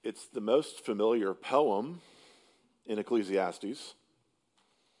It's the most familiar poem in Ecclesiastes,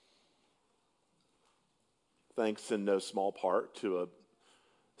 thanks in no small part to a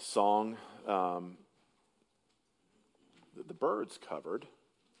song that the Byrds covered,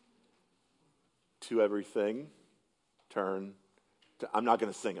 "To Everything Turn to..." I'm not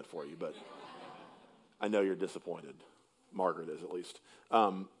going to sing it for you, but I know you're disappointed. Margaret is, at least.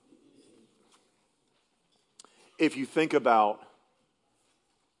 If you think about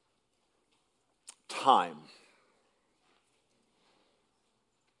time,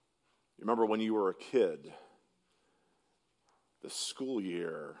 you remember when you were a kid, the school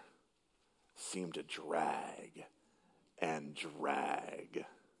year seemed to drag and drag.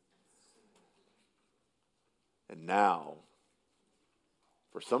 And now,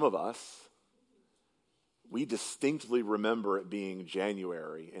 for some of us, we distinctly remember it being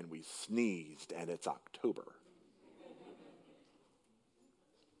January and we sneezed and it's October.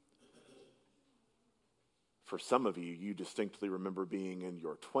 For some of you, you distinctly remember being in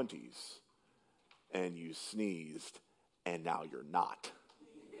your 20s and you sneezed and now you're not.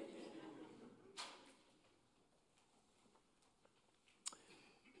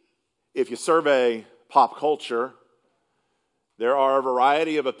 If you survey pop culture, there are a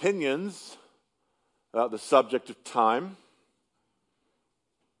variety of opinions about the subject of time.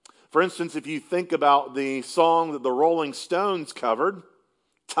 For instance, if you think about the song that the Rolling Stones covered,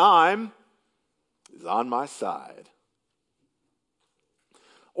 "Time is on my side."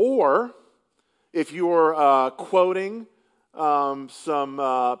 Or if you're quoting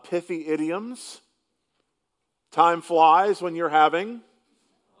some pithy idioms, "Time flies when you're having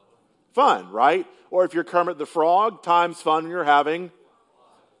fun," right? Or if you're Kermit the Frog, "Time's fun when you're having..."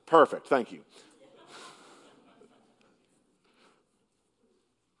 Perfect, thank you.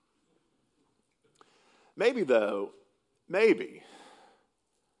 Maybe, though,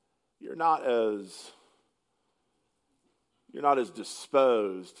 you're not as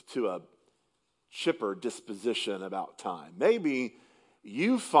disposed to a chipper disposition about time. Maybe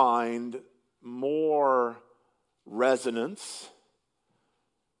you find more resonance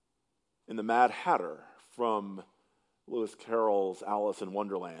in the Mad Hatter from Lewis Carroll's Alice in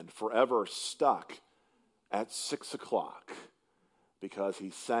Wonderland, forever stuck at 6 o'clock because he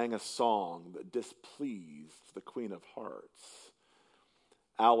sang a song that displeased the Queen of Hearts.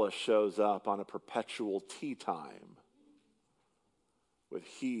 Alice shows up on a perpetual tea time with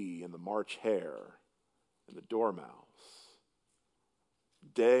he and the March hare and the dormouse.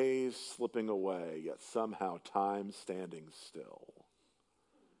 Days slipping away, yet somehow time standing still.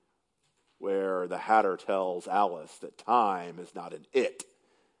 Where the Hatter tells Alice that time is not an it,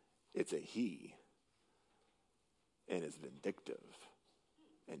 it's a he, and is vindictive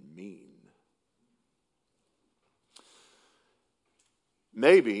and mean.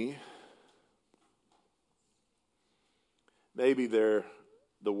 Maybe they're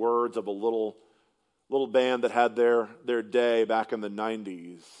the words of a little band that had their day back in the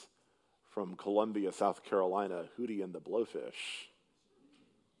 90s from Columbia, South Carolina, Hootie and the Blowfish.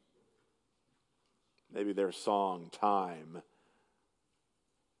 Maybe their song, Time,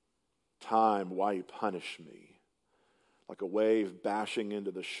 why you punish me? Like a wave bashing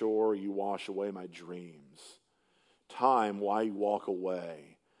into the shore, you wash away my dreams. Time, why you walk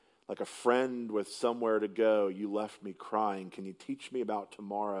away? Like a friend with somewhere to go, you left me crying. Can you teach me about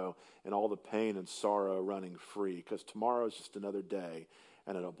tomorrow and all the pain and sorrow running free? Because tomorrow is just another day,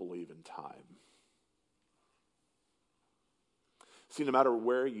 and I don't believe in time. See, no matter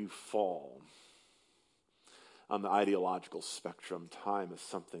where you fall on the ideological spectrum, time is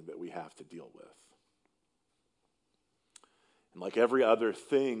something that we have to deal with. And like every other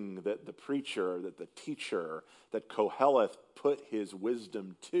thing that the preacher, that the teacher, that Koheleth put his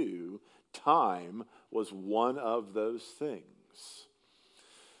wisdom to, time was one of those things.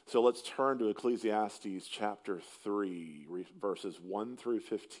 So let's turn to Ecclesiastes chapter 3, verses 1 through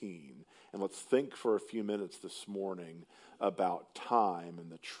 15, and let's think for a few minutes this morning about time and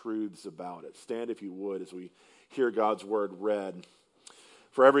the truths about it. Stand, if you would, as we hear God's word read.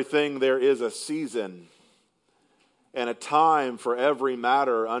 For everything there is a season and a time for every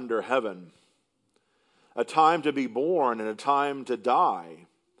matter under heaven, a time to be born and a time to die,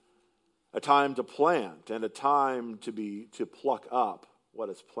 a time to plant and a time to pluck up what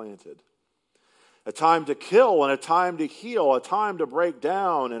is planted, a time to kill and a time to heal, a time to break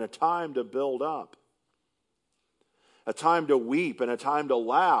down and a time to build up, a time to weep and a time to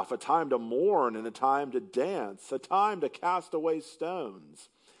laugh, a time to mourn and a time to dance, a time to cast away stones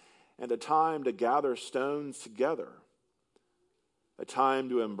and a time to gather stones together, a time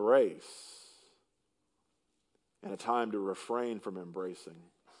to embrace and a time to refrain from embracing,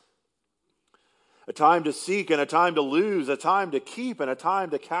 A time to seek and a time to lose, a time to keep and a time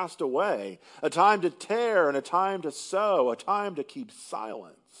to cast away, a time to tear and a time to sow, a time to keep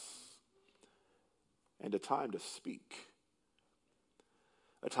silence and a time to speak,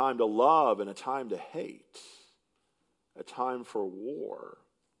 a time to love and a time to hate, a time for war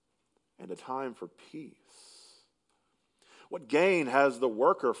and a time for peace. What gain has the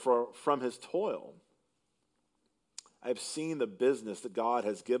worker from his toil? I have seen the business that God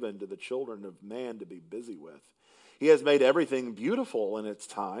has given to the children of man to be busy with. He has made everything beautiful in its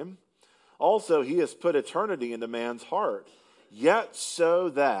time. Also, he has put eternity into man's heart, yet so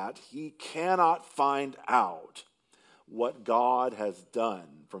that he cannot find out what God has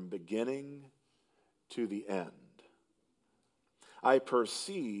done from beginning to the end. I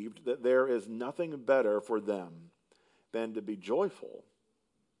perceived that there is nothing better for them than to be joyful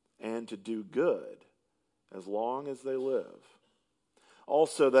and to do good as long as they live.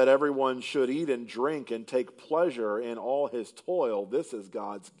 Also, that everyone should eat and drink and take pleasure in all his toil. This is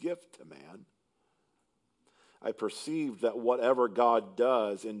God's gift to man. I perceived that whatever God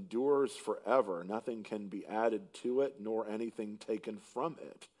does endures forever. Nothing can be added to it, nor anything taken from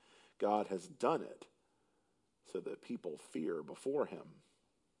it. God has done it so that people fear before him.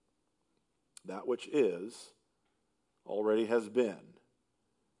 That which is already has been.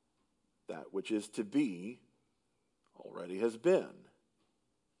 That which is to be already has been.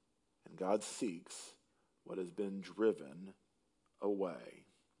 And God seeks what has been driven away.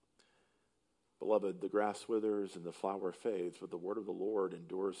 Beloved, the grass withers and the flower fades, but the word of the Lord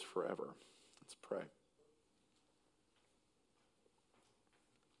endures forever. Let's pray.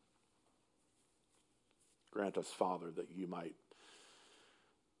 Grant us, Father, that you might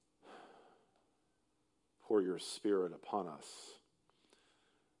pour your Spirit upon us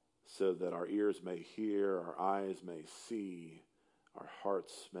so that our ears may hear, our eyes may see, our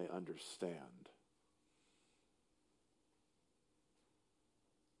hearts may understand.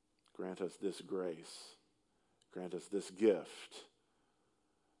 Grant us this grace. Grant us this gift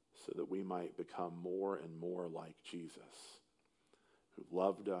so that we might become more and more like Jesus, who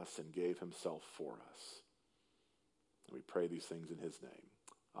loved us and gave himself for us. And we pray these things in his name.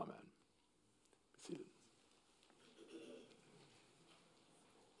 Amen. Be seated.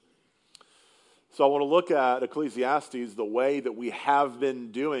 So I want to look at Ecclesiastes the way that we have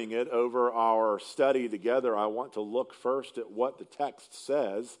been doing it over our study together. I want to look first at what the text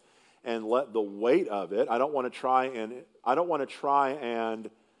says and let the weight of it. I don't want to try and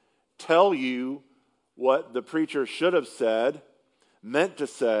tell you what the preacher should have said, meant to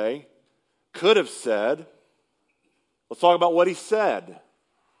say, could have said. Let's talk about what he said.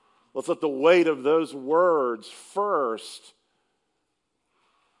 Let's let the weight of those words first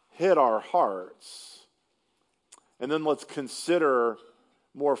hit our hearts. And then let's consider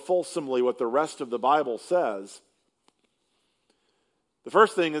more fulsomely what the rest of the Bible says. The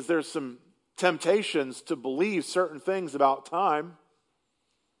first thing is there's some temptations to believe certain things about time.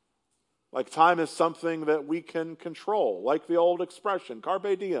 Like time is something that we can control. Like the old expression,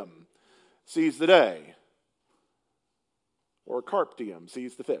 carpe diem, seize the day. Or carp diem,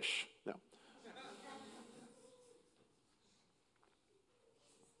 seize the fish. No.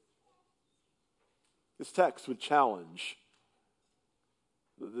 This text would challenge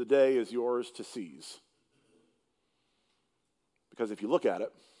that the day is yours to seize. Because if you look at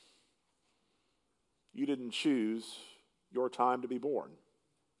it, you didn't choose your time to be born.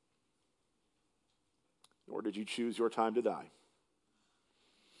 Nor did you choose your time to die.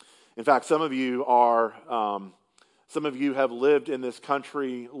 In fact, some of you have lived in this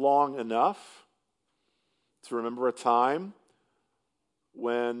country long enough to remember a time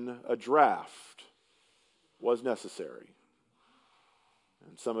when a draft was necessary.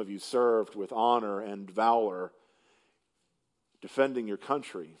 And some of you served with honor and valor, defending your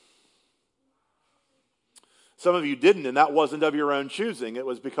country. Some of you didn't, and that wasn't of your own choosing. It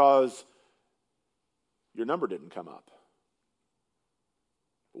was because your number didn't come up.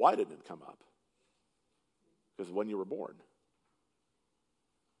 Why didn't it come up? Because when you were born.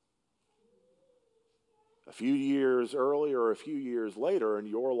 A few years earlier or a few years later, and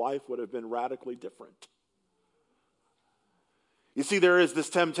your life would have been radically different. You see, there is this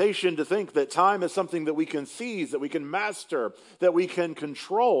temptation to think that time is something that we can seize, that we can master, that we can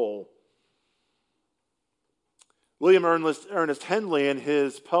control. William Ernest Henley, in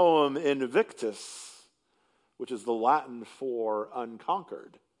his poem Invictus, which is the Latin for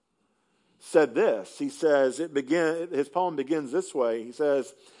unconquered, said this. He says, his poem begins this way. He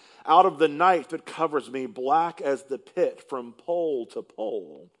says, "Out of the night that covers me, black as the pit from pole to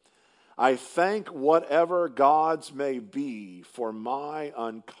pole, I thank whatever gods may be for my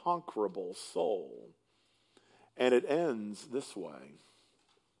unconquerable soul. And it ends this way.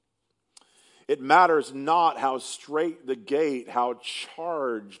 It matters not how straight the gate, how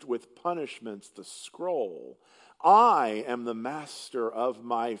charged with punishments the scroll. I am the master of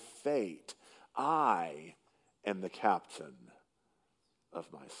my fate. I am the captain of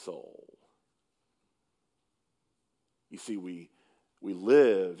my soul. You see, we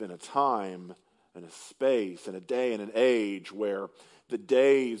live in a time and a space and a day and an age where the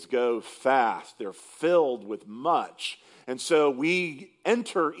days go fast. They're filled with much. And so we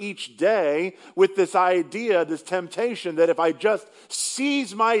enter each day with this idea, this temptation that if I just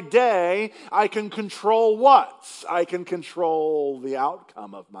seize my day, I can control what? I can control the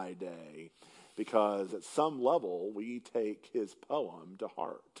outcome of my day. Because at some level, we take his poem to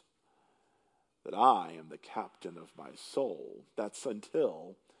heart. That I am the captain of my soul. That's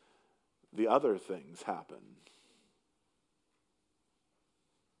until the other things happen.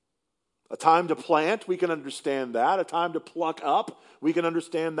 A time to plant, we can understand that. A time to pluck up, we can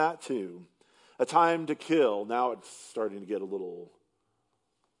understand that too. A time to kill, now it's starting to get a little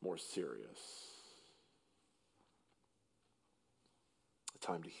more serious. A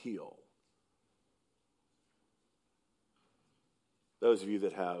time to heal. Those of you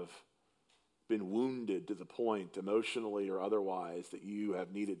that have been wounded to the point, emotionally or otherwise, that you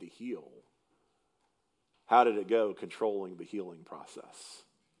have needed to heal, how did it go controlling the healing process?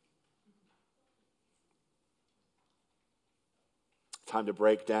 A time to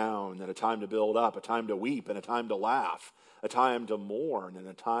break down and a time to build up, a time to weep and a time to laugh, a time to mourn and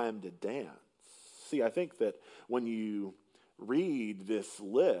a time to dance. See, I think that when you read this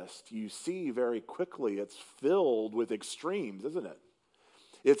list, you see very quickly it's filled with extremes, isn't it?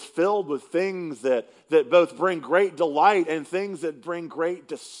 It's filled with things that both bring great delight and things that bring great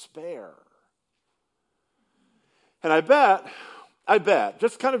despair. And I bet,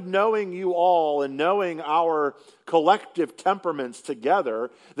 just kind of knowing you all and knowing our collective temperaments together,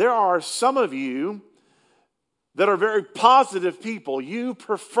 there are some of you that are very positive people. You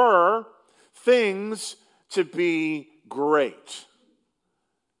prefer things to be great.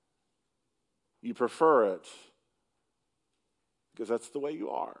 You prefer it because that's the way you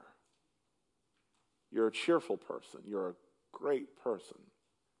are. You're a cheerful person. You're a great person.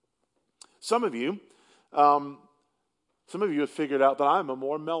 Some of you have figured out that I'm a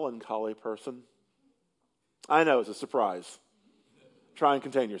more melancholy person. I know, it's a surprise. Try and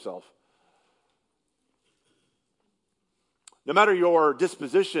contain yourself. No matter your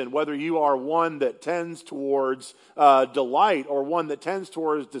disposition, whether you are one that tends towards delight or one that tends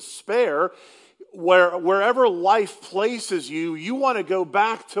towards despair, wherever life places you, you want to go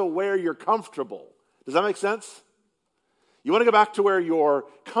back to where you're comfortable. Does that make sense? You want to go back to where you're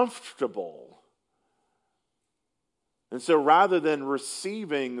comfortable. And so rather than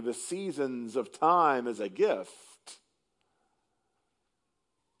receiving the seasons of time as a gift,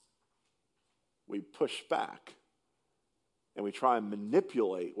 we push back and we try and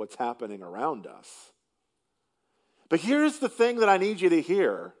manipulate what's happening around us. But here's the thing that I need you to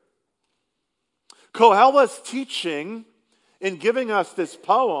hear. Koheleth's teaching in giving us this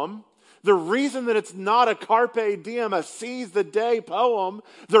poem, the reason that it's not a carpe diem, a seize the day poem,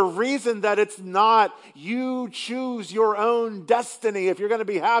 the reason that it's not you choose your own destiny. If you're going to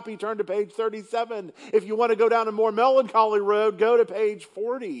be happy, turn to page 37. If you want to go down a more melancholy road, go to page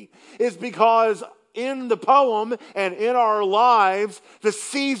 40. Is because in the poem and in our lives, the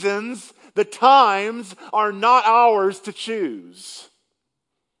seasons, the times are not ours to choose.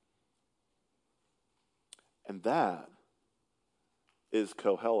 And that is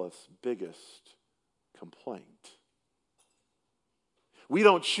Koheleth's biggest complaint. We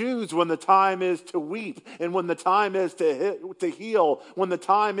don't choose when the time is to weep and when the time is to heal, when the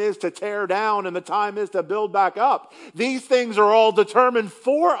time is to tear down and the time is to build back up. These things are all determined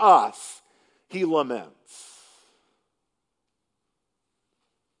for us, he laments.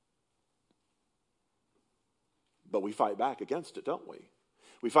 But we fight back against it, don't we?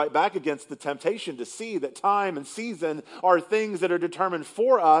 We fight back against the temptation to see that time and season are things that are determined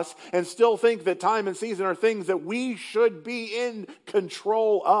for us and still think that time and season are things that we should be in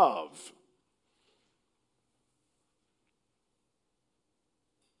control of.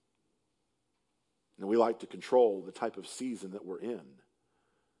 And we like to control the type of season that we're in,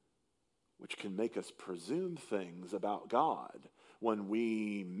 which can make us presume things about God when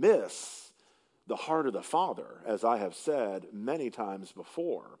we miss the heart of the Father, as I have said many times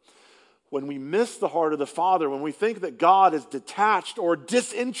before. when we miss the heart of the Father, when we think that God is detached or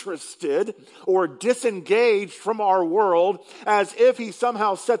disinterested or disengaged from our world, as if he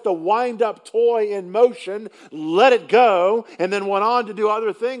somehow set the wind-up toy in motion, let it go, and then went on to do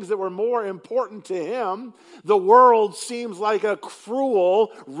other things that were more important to him, the world seems like a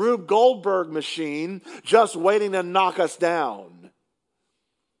cruel Rube Goldberg machine just waiting to knock us down.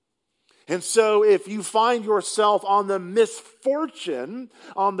 And so if you find yourself on the misfortune,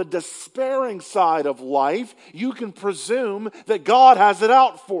 on the despairing side of life, you can presume that God has it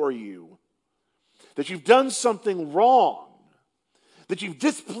out for you. That you've done something wrong. That you've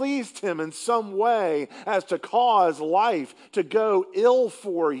displeased him in some way as to cause life to go ill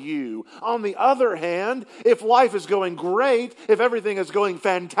for you. On the other hand, if life is going great, if everything is going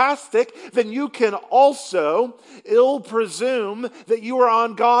fantastic, then you can also ill presume that you are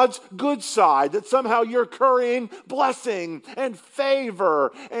on God's good side, that somehow you're currying blessing and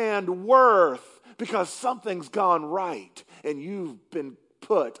favor and worth because something's gone right and you've been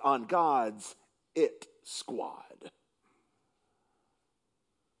put on God's it squad.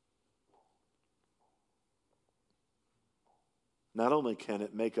 Not only can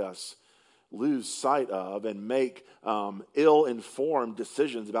it make us lose sight of and make ill-informed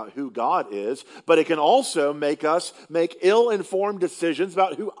decisions about who God is, but it can also make us make ill-informed decisions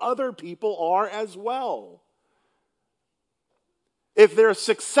about who other people are as well. If they're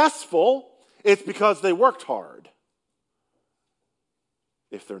successful, it's because they worked hard.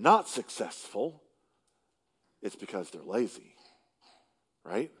 If they're not successful, it's because they're lazy,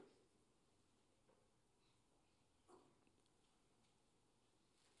 right?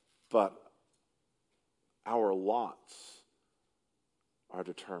 But our lots are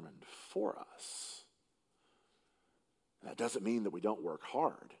determined for us. That doesn't mean that we don't work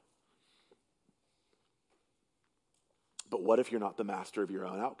hard. But what if you're not the master of your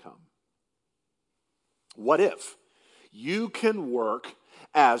own outcome? What if you can work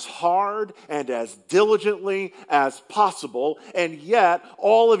as hard and as diligently as possible, and yet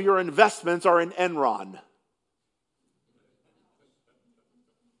all of your investments are in Enron?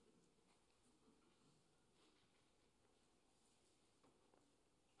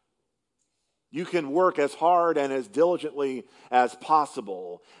 You can work as hard and as diligently as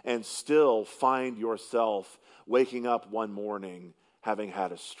possible and still find yourself waking up one morning having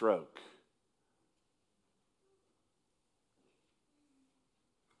had a stroke.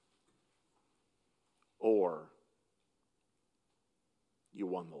 Or you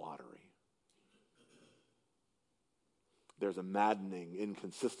won the lottery. There's a maddening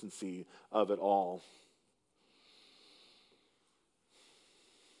inconsistency of it all.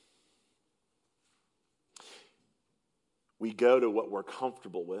 We go to what we're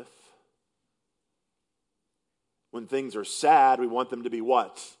comfortable with. When things are sad, we want them to be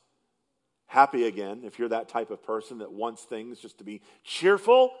what? Happy again. If you're that type of person that wants things just to be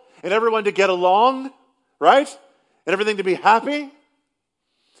cheerful and everyone to get along, right? And everything to be happy.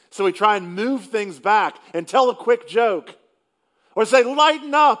 So we try and move things back and tell a quick joke. Or say,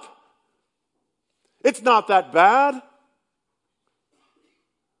 lighten up. It's not that bad.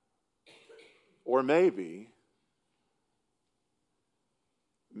 Or maybe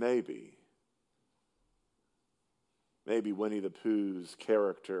Winnie the Pooh's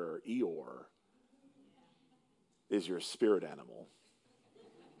character, Eeyore, is your spirit animal.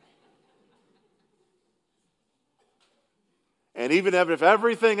 And even if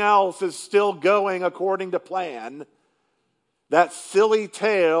everything else is still going according to plan, that silly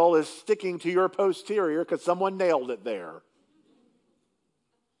tail is sticking to your posterior because someone nailed it there.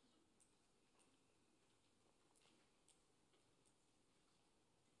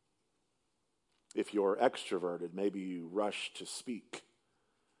 If you're extroverted, maybe you rush to speak.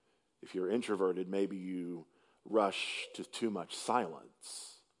 If you're introverted, maybe you rush to too much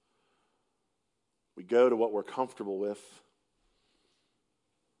silence. We go to what we're comfortable with.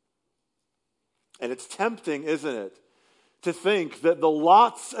 And it's tempting, isn't it, to think that the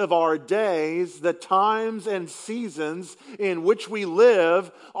lots of our days, the times and seasons in which we live,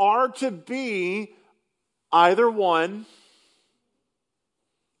 are to be either one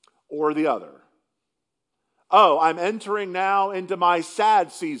or the other. Oh, I'm entering now into my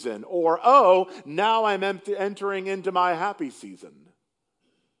sad season. Or, oh, now I'm entering into my happy season.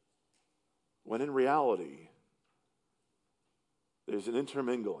 When in reality, there's an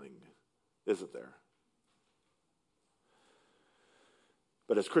intermingling, isn't there?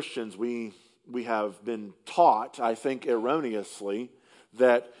 But as Christians, we have been taught, I think erroneously,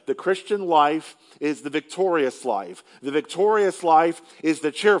 that the Christian life is the victorious life. The victorious life is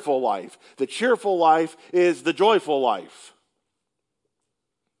the cheerful life. The cheerful life is the joyful life.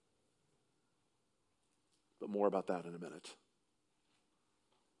 more about that in a minute.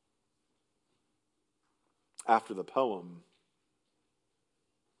 After the poem,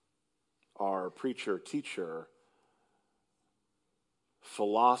 our preacher, teacher,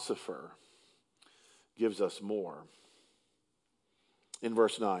 philosopher gives us more. In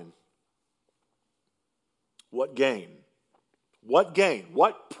verse 9, what gain? What gain?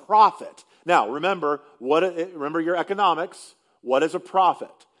 What profit? Now, remember your economics. What is a profit?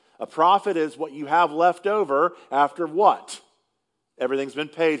 A profit is what you have left over after what? Everything's been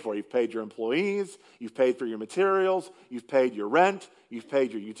paid for. You've paid your employees, you've paid for your materials, you've paid your rent, you've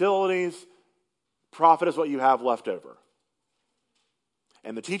paid your utilities. Profit is what you have left over.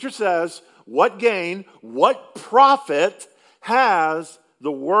 And the teacher says, what gain, what profit has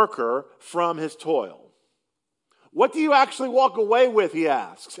the worker from his toil? What do you actually walk away with, he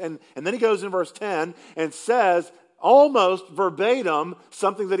asks. And then he goes in verse 10 and says, almost verbatim,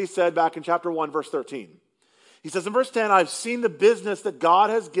 something that he said back in chapter 1, verse 13. He says in verse 10, I've seen the business that God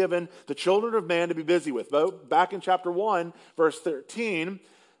has given the children of man to be busy with. Back in chapter 1, verse 13,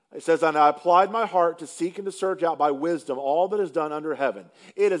 it says, and I applied my heart to seek and to search out by wisdom all that is done under heaven.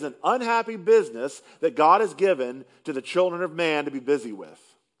 It is an unhappy business that God has given to the children of man to be busy with.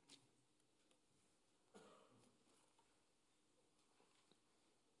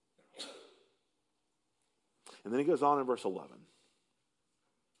 And then he goes on in verse 11.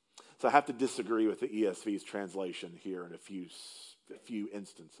 So I have to disagree with the ESV's translation here in a few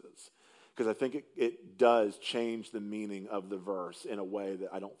instances, because I think it does change the meaning of the verse in a way that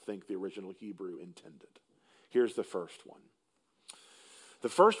I don't think the original Hebrew intended. Here's the first one. The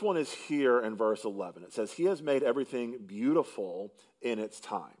first one is here in verse 11. It says, he has made everything beautiful in its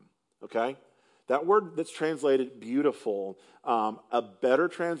time. Okay? That word that's translated beautiful, a better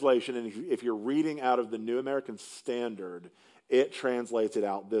translation, and if you're reading out of the New American Standard, it translates it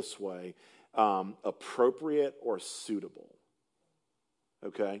out this way, appropriate or suitable.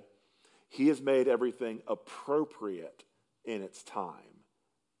 Okay? He has made everything appropriate in its time.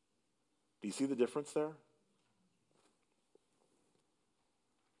 Do you see the difference there?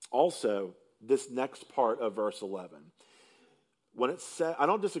 Also, this next part of verse 11. When it says, I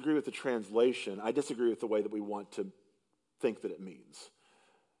don't disagree with the translation. I disagree with the way that we want to think that it means.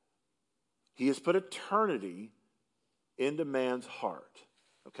 He has put eternity into man's heart.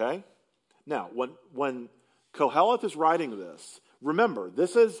 Okay? Now, when Koheleth is writing this, remember,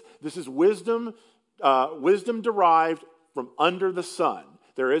 this is wisdom, wisdom derived from under the sun.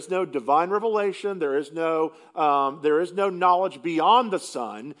 There is no divine revelation. There is no knowledge beyond the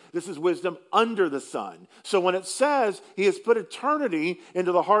sun. This is wisdom under the sun. So when it says he has put eternity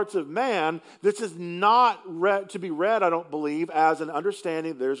into the hearts of man, this is not to be read, I don't believe, as an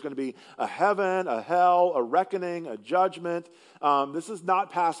understanding that there's going to be a heaven, a hell, a reckoning, a judgment. This is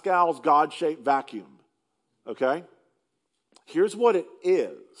not Pascal's God-shaped vacuum. Okay? Here's what it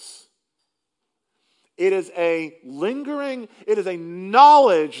is. It is a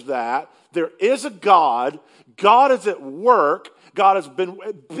knowledge that there is a God. God is at work. God has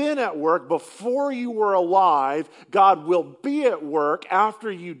been at work before you were alive. God will be at work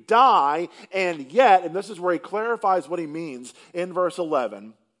after you die. And yet, and this is where he clarifies what he means in verse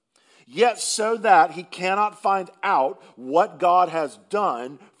 11, yet so that he cannot find out what God has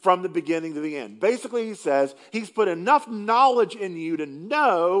done from the beginning to the end. Basically, he says he's put enough knowledge in you to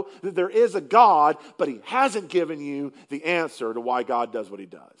know that there is a God, but he hasn't given you the answer to why God does what he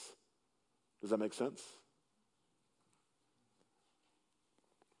does. Does that make sense?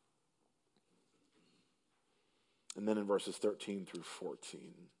 And then in verses 13 through 14,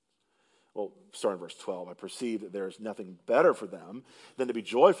 well, starting in verse 12, I perceive that there is nothing better for them than to be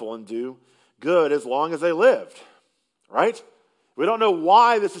joyful and do good as long as they lived. Right? We don't know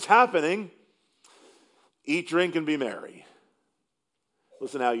why this is happening. Eat, drink, and be merry.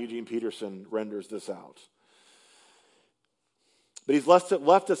 Listen how Eugene Peterson renders this out. But he's left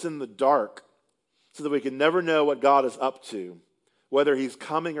us in the dark so that we can never know what God is up to, whether he's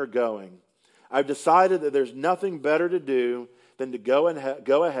coming or going. I've decided that there's nothing better to do than to go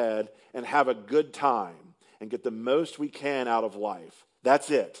ahead and have a good time and get the most we can out of life. That's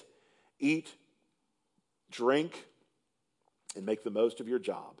it. Eat, drink, and make the most of your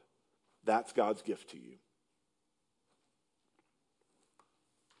job. That's God's gift to you.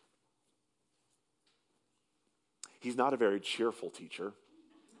 He's not a very cheerful teacher.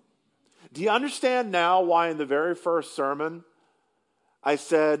 Do you understand now why in the very first sermon I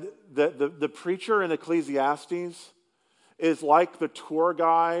said that the preacher in Ecclesiastes is like the tour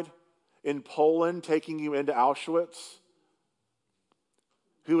guide in Poland taking you into Auschwitz,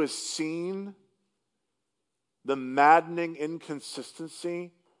 who has seen the maddening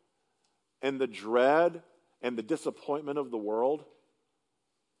inconsistency and the dread and the disappointment of the world,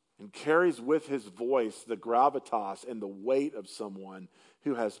 and carries with his voice the gravitas and the weight of someone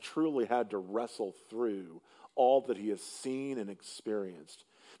who has truly had to wrestle through all that he has seen and experienced.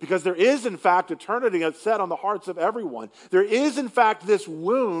 Because there is, in fact, eternity set on the hearts of everyone. There is, in fact, this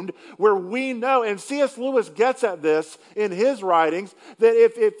wound where we know, and C.S. Lewis gets at this in his writings, that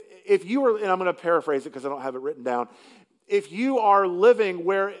if you were, and I'm going to paraphrase it because I don't have it written down, if you are living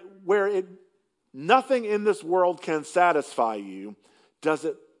where nothing in this world can satisfy you, does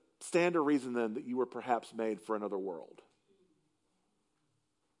it stand to reason then that you were perhaps made for another world?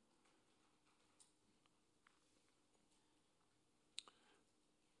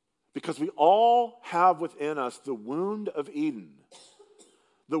 Because we all have within us the wound of Eden.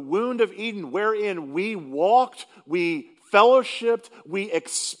 The wound of Eden wherein we walked, we fellowshipped, we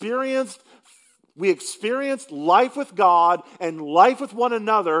experienced life with God and life with one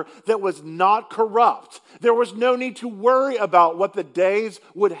another that was not corrupt. There was no need to worry about what the days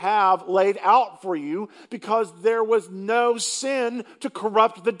would have laid out for you because there was no sin to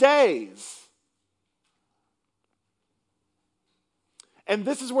corrupt the days. And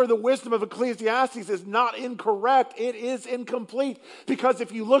this is where the wisdom of Ecclesiastes is not incorrect. It is incomplete. Because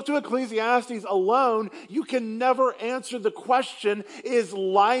if you look to Ecclesiastes alone, you can never answer the question, is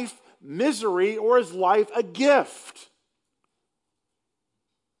life misery or is life a gift?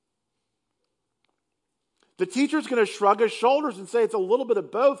 The teacher's going to shrug his shoulders and say it's a little bit of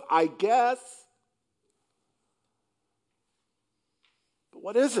both, I guess. But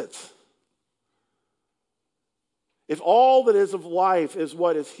what is it? If all that is of life is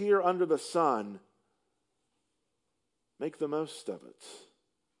what is here under the sun, make the most of it.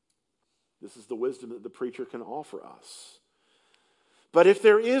 This is the wisdom that the preacher can offer us. But if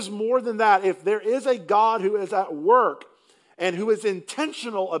there is more than that, if there is a God who is at work and who is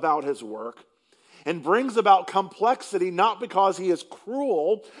intentional about his work and brings about complexity not because he is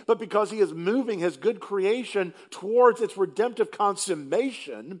cruel, but because he is moving his good creation towards its redemptive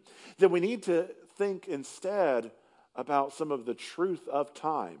consummation, then we need to think instead about some of the truth of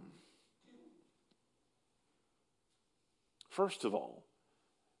time. First of all,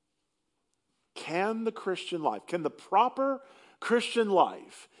 can the Christian life, can the proper Christian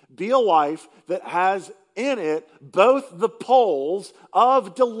life be a life that has in it both the poles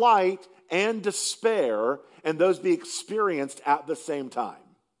of delight and despair, and those be experienced at the same time?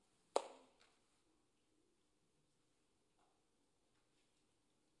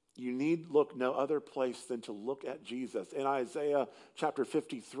 You need look no other place than to look at Jesus. In Isaiah chapter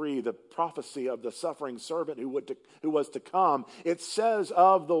 53, the prophecy of the suffering servant who was to come, it says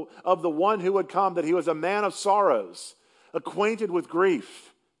of the one who would come that he was a man of sorrows, acquainted with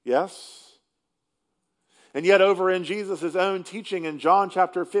grief. Yes? And yet over in Jesus' own teaching in John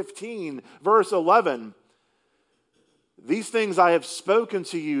chapter 15, verse 11, these things I have spoken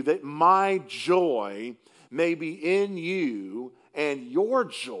to you that my joy may be in you and your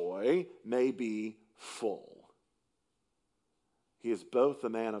joy may be full. He is both the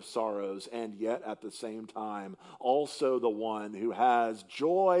man of sorrows and yet at the same time also the one who has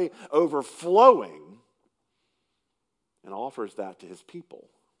joy overflowing and offers that to his people.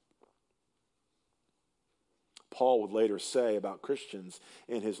 Paul would later say about Christians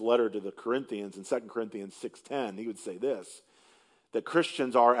in his letter to the Corinthians in 2 Corinthians 6:10, he would say this, that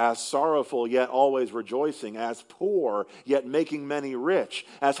Christians are as sorrowful yet always rejoicing, as poor yet making many rich,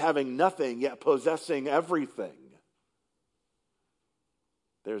 as having nothing yet possessing everything.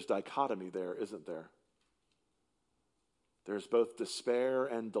 There's dichotomy there, isn't there? There's both despair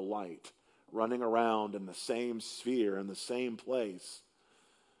and delight running around in the same sphere, in the same place.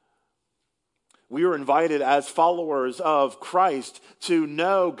 We are invited as followers of Christ to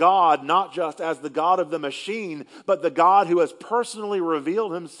know God not just as the God of the machine, but the God who has personally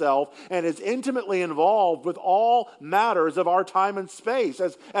revealed himself and is intimately involved with all matters of our time and space.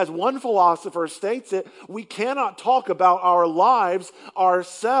 As one philosopher states it, we cannot talk about our lives,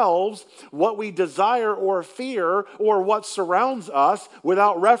 ourselves, what we desire or fear, or what surrounds us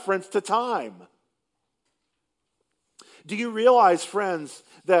without reference to time. Do you realize, friends,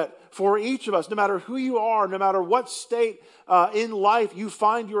 that for each of us, no matter who you are, no matter what state in life you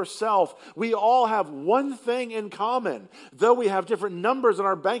find yourself, we all have one thing in common. Though we have different numbers in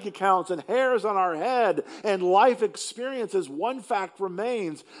our bank accounts and hairs on our head and life experiences, one fact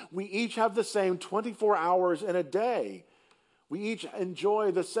remains. We each have the same 24 hours in a day. We each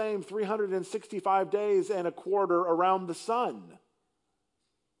enjoy the same 365 days and a quarter around the sun.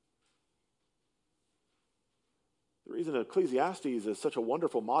 The reason Ecclesiastes is such a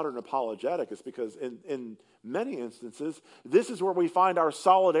wonderful modern apologetic is because in many instances, this is where we find our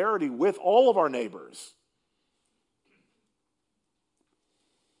solidarity with all of our neighbors.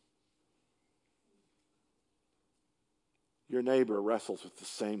 Your neighbor wrestles with the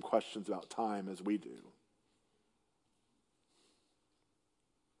same questions about time as we do.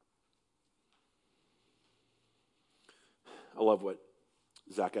 I love what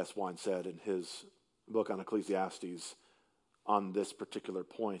Zach S. Wine said in his book on Ecclesiastes on this particular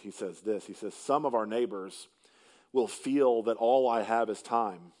point. He says this, he says, some of our neighbors will feel that all I have is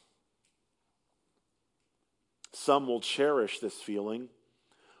time. Some will cherish this feeling,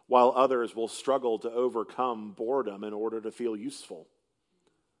 while others will struggle to overcome boredom in order to feel useful.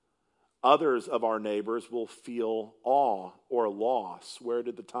 Others of our neighbors will feel awe or loss. Where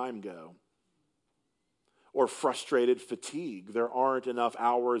did the time go? Or frustrated fatigue. There aren't enough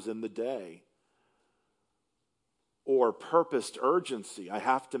hours in the day. Or purposed urgency. I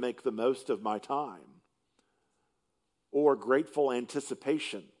have to make the most of my time. Or grateful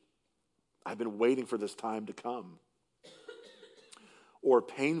anticipation. I've been waiting for this time to come. Or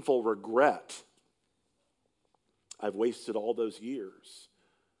painful regret. I've wasted all those years.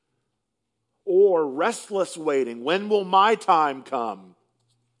 Or restless waiting. When will my time come?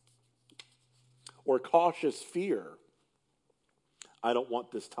 Or cautious fear. I don't want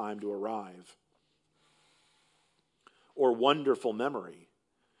this time to arrive. Or wonderful memory.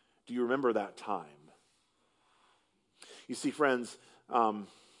 Do you remember that time? You see, friends,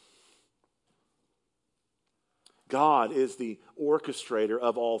 God is the orchestrator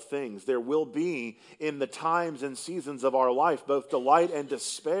of all things. There will be, in the times and seasons of our life, both delight and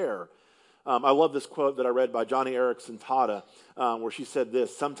despair. I love this quote that I read by Johnny Erickson Tada, where she said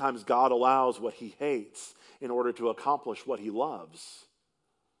this, sometimes God allows what he hates in order to accomplish what he loves.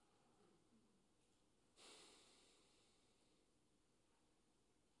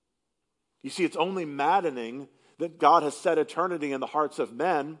 You see, it's only maddening that God has set eternity in the hearts of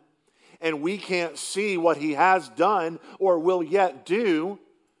men, and we can't see what he has done or will yet do.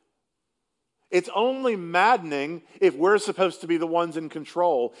 It's only maddening if we're supposed to be the ones in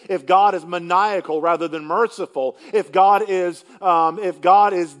control. If God is maniacal rather than merciful. If God is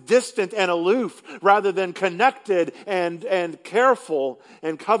distant and aloof rather than connected and careful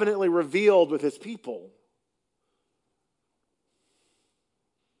and covenantly revealed with his people.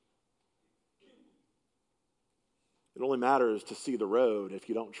 It only matters to see the road if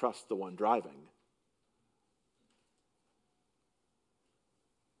you don't trust the one driving.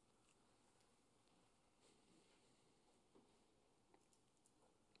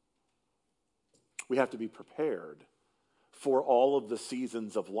 We have to be prepared for all of the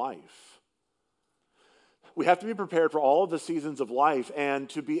seasons of life. We have to be prepared for all of the seasons of life and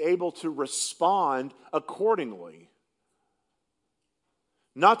to be able to respond accordingly.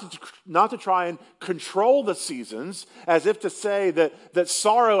 Not to try and control the seasons as if to say that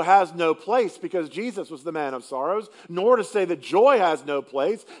sorrow has no place because Jesus was the man of sorrows, nor to say that joy has no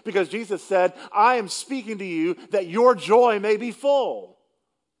place because Jesus said, I am speaking to you that your joy may be full.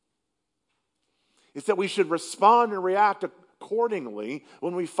 It's that we should respond and react accordingly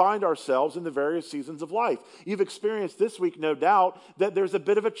when we find ourselves in the various seasons of life. You've experienced this week, no doubt, that there's a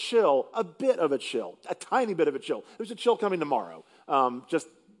tiny bit of a chill. There's a chill coming tomorrow. Just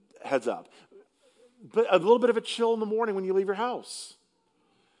heads up. But a little bit of a chill in the morning when you leave your house.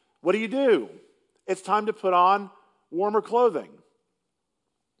 What do? It's time to put on warmer clothing.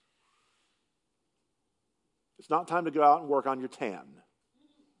 It's not time to go out and work on your tan.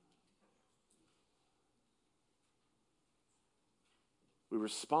 We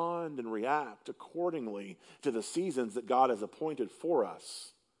respond and react accordingly to the seasons that God has appointed for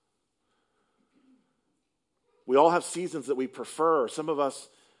us. We all have seasons that we prefer. Some of us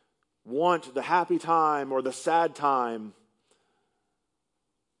want the happy time or the sad time.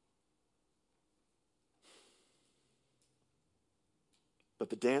 But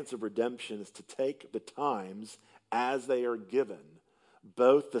the dance of redemption is to take the times as they are given,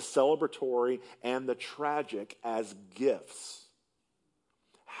 both the celebratory and the tragic, as gifts.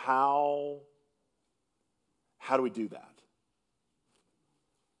 How do we do that?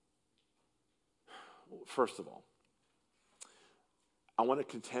 First of all, I want to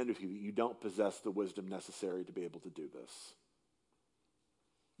contend with you that you don't possess the wisdom necessary to be able to do this.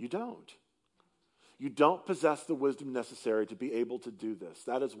 You don't. You don't possess the wisdom necessary to be able to do this.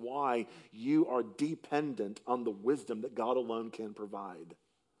 That is why you are dependent on the wisdom that God alone can provide.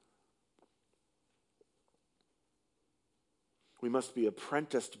 We must be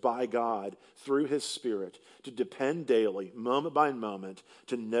apprenticed by God through his Spirit to depend daily, moment by moment,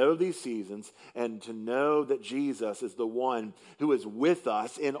 to know these seasons and to know that Jesus is the one who is with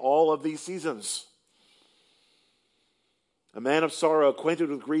us in all of these seasons. A man of sorrow, acquainted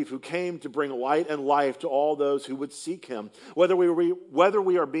with grief, who came to bring light and life to all those who would seek him. Whether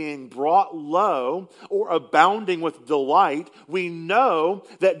we are being brought low or abounding with delight, we know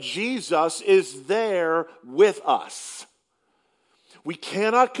that Jesus is there with us. We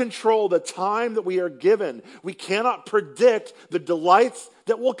cannot control the time that we are given. We cannot predict the delights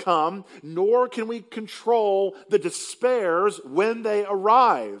that will come, nor can we control the despairs when they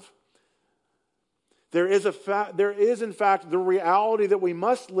arrive. There is in fact the reality that we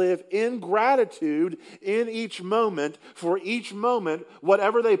must live in gratitude in each moment, for each moment,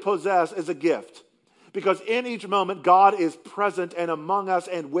 whatever they possess is a gift. Because in each moment, God is present and among us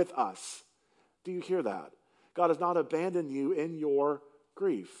and with us. Do you hear that? God has not abandoned you in your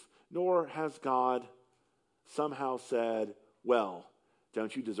grief, nor has God somehow said, well,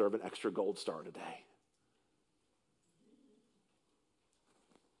 don't you deserve an extra gold star today?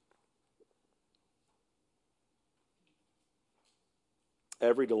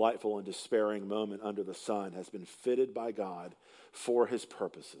 Every delightful and despairing moment under the sun has been fitted by God for his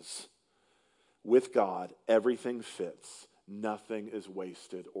purposes. With God, everything fits. Nothing is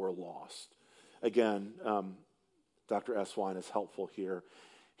wasted or lost. Again, Dr. Eswine is helpful here.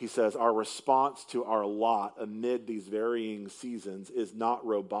 He says, our response to our lot amid these varying seasons is not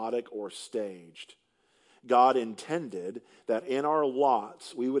robotic or staged. God intended that in our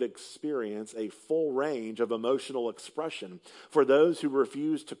lots we would experience a full range of emotional expression. For those who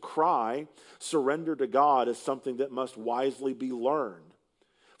refuse to cry, surrender to God is something that must wisely be learned.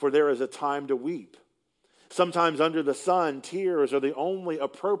 For there is a time to weep. Sometimes under the sun, tears are the only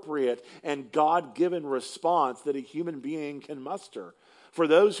appropriate and God-given response that a human being can muster. For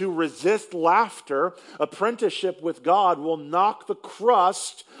those who resist laughter, apprenticeship with God will knock the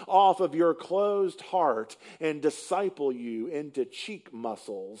crust off of your closed heart and disciple you into cheek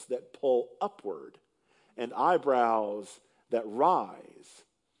muscles that pull upward and eyebrows that rise.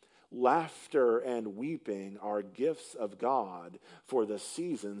 Laughter and weeping are gifts of God for the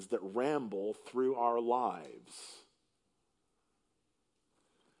seasons that ramble through our lives.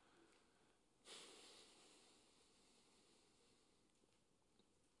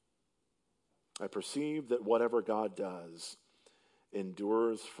 I perceive that whatever God does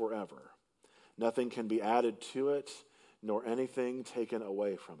endures forever. Nothing can be added to it, nor anything taken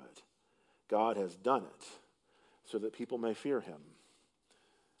away from it. God has done it so that people may fear him.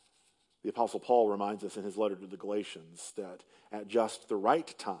 The Apostle Paul reminds us in his letter to the Galatians that at just the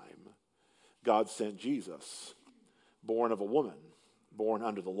right time, God sent Jesus, born of a woman, born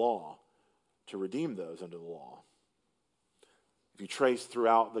under the law, to redeem those under the law. If you trace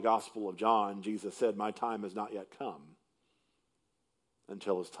throughout the Gospel of John, Jesus said, my time has not yet come,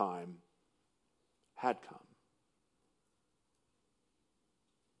 until his time had come.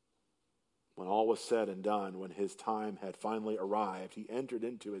 When all was said and done, when his time had finally arrived, he entered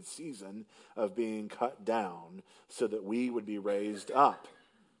into a season of being cut down so that we would be raised up.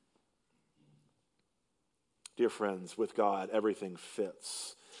 Dear friends, with God, everything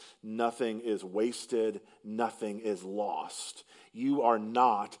fits. Nothing is wasted. Nothing is lost. You are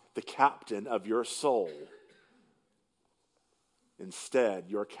not the captain of your soul. Instead,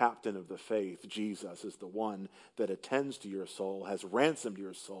 your captain of the faith, Jesus, is the one that attends to your soul, has ransomed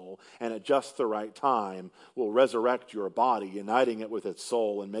your soul, and at just the right time will resurrect your body, uniting it with its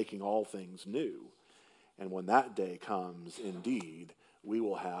soul and making all things new. And when that day comes, indeed, we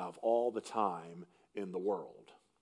will have all the time in the world.